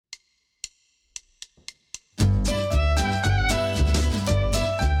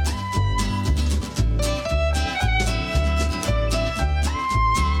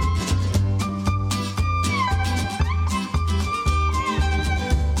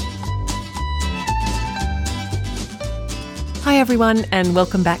everyone, and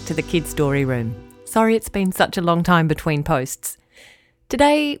welcome back to the Kids Story Room. Sorry it's been such a long time between posts.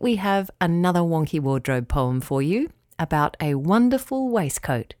 Today we have another Wonky Wardrobe poem for you about a wonderful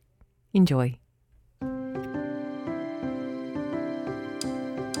waistcoat. Enjoy.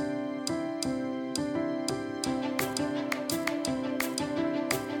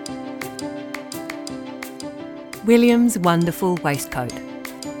 William's Wonderful Waistcoat.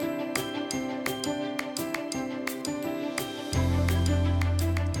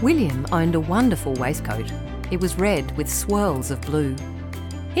 William owned a wonderful waistcoat. It was red with swirls of blue.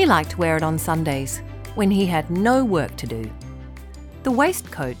 He liked to wear it on Sundays when he had no work to do. The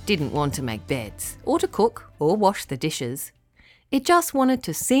waistcoat didn't want to make beds or to cook or wash the dishes. It just wanted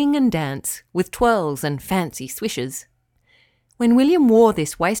to sing and dance with twirls and fancy swishes. When William wore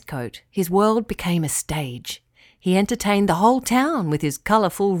this waistcoat, his world became a stage. He entertained the whole town with his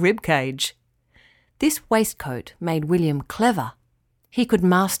colourful ribcage. This waistcoat made William clever. He could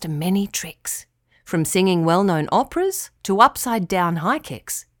master many tricks, from singing well-known operas to upside-down high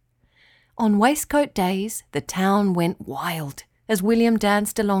kicks. On waistcoat days, the town went wild as William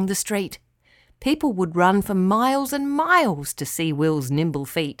danced along the street. People would run for miles and miles to see Will's nimble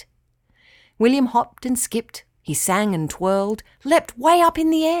feet. William hopped and skipped, he sang and twirled, leapt way up in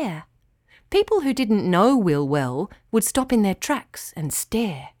the air. People who didn't know Will well would stop in their tracks and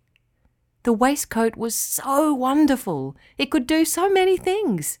stare. The waistcoat was so wonderful, it could do so many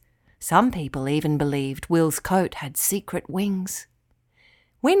things. Some people even believed Will's coat had secret wings.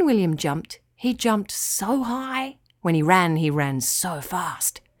 When William jumped, he jumped so high. When he ran so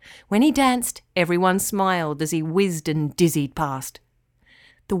fast. When he danced, everyone smiled as he whizzed and dizzied past.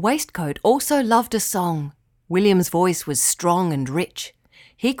 The waistcoat also loved a song. William's voice was strong and rich.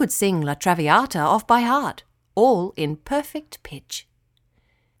 He could sing La Traviata off by heart, all in perfect pitch.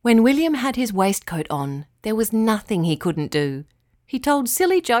 When William had his waistcoat on, there was nothing he couldn't do. He told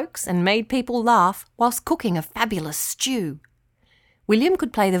silly jokes and made people laugh whilst cooking a fabulous stew. William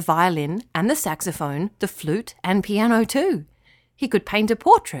could play the violin and the saxophone, the flute and piano too. He could paint a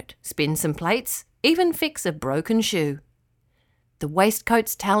portrait, spin some plates, even fix a broken shoe. The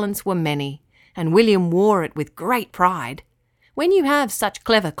waistcoat's talents were many, and William wore it with great pride. When you have such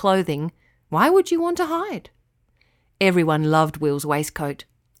clever clothing, why would you want to hide? Everyone loved Will's waistcoat,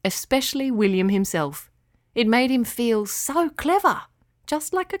 especially William himself. It made him feel so clever,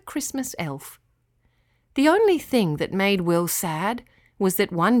 just like a Christmas elf. The only thing that made Will sad was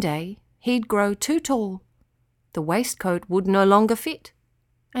that one day he'd grow too tall. The waistcoat would no longer fit,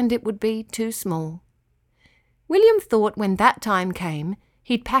 and it would be too small. William thought when that time came,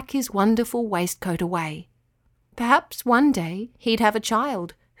 he'd pack his wonderful waistcoat away. Perhaps one day he'd have a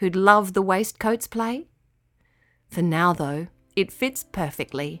child who'd love the waistcoat's play. For now, though, it fits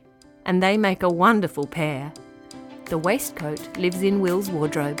perfectly, and they make a wonderful pair. The waistcoat lives in Will's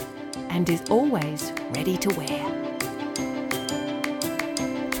wardrobe and is always ready to wear.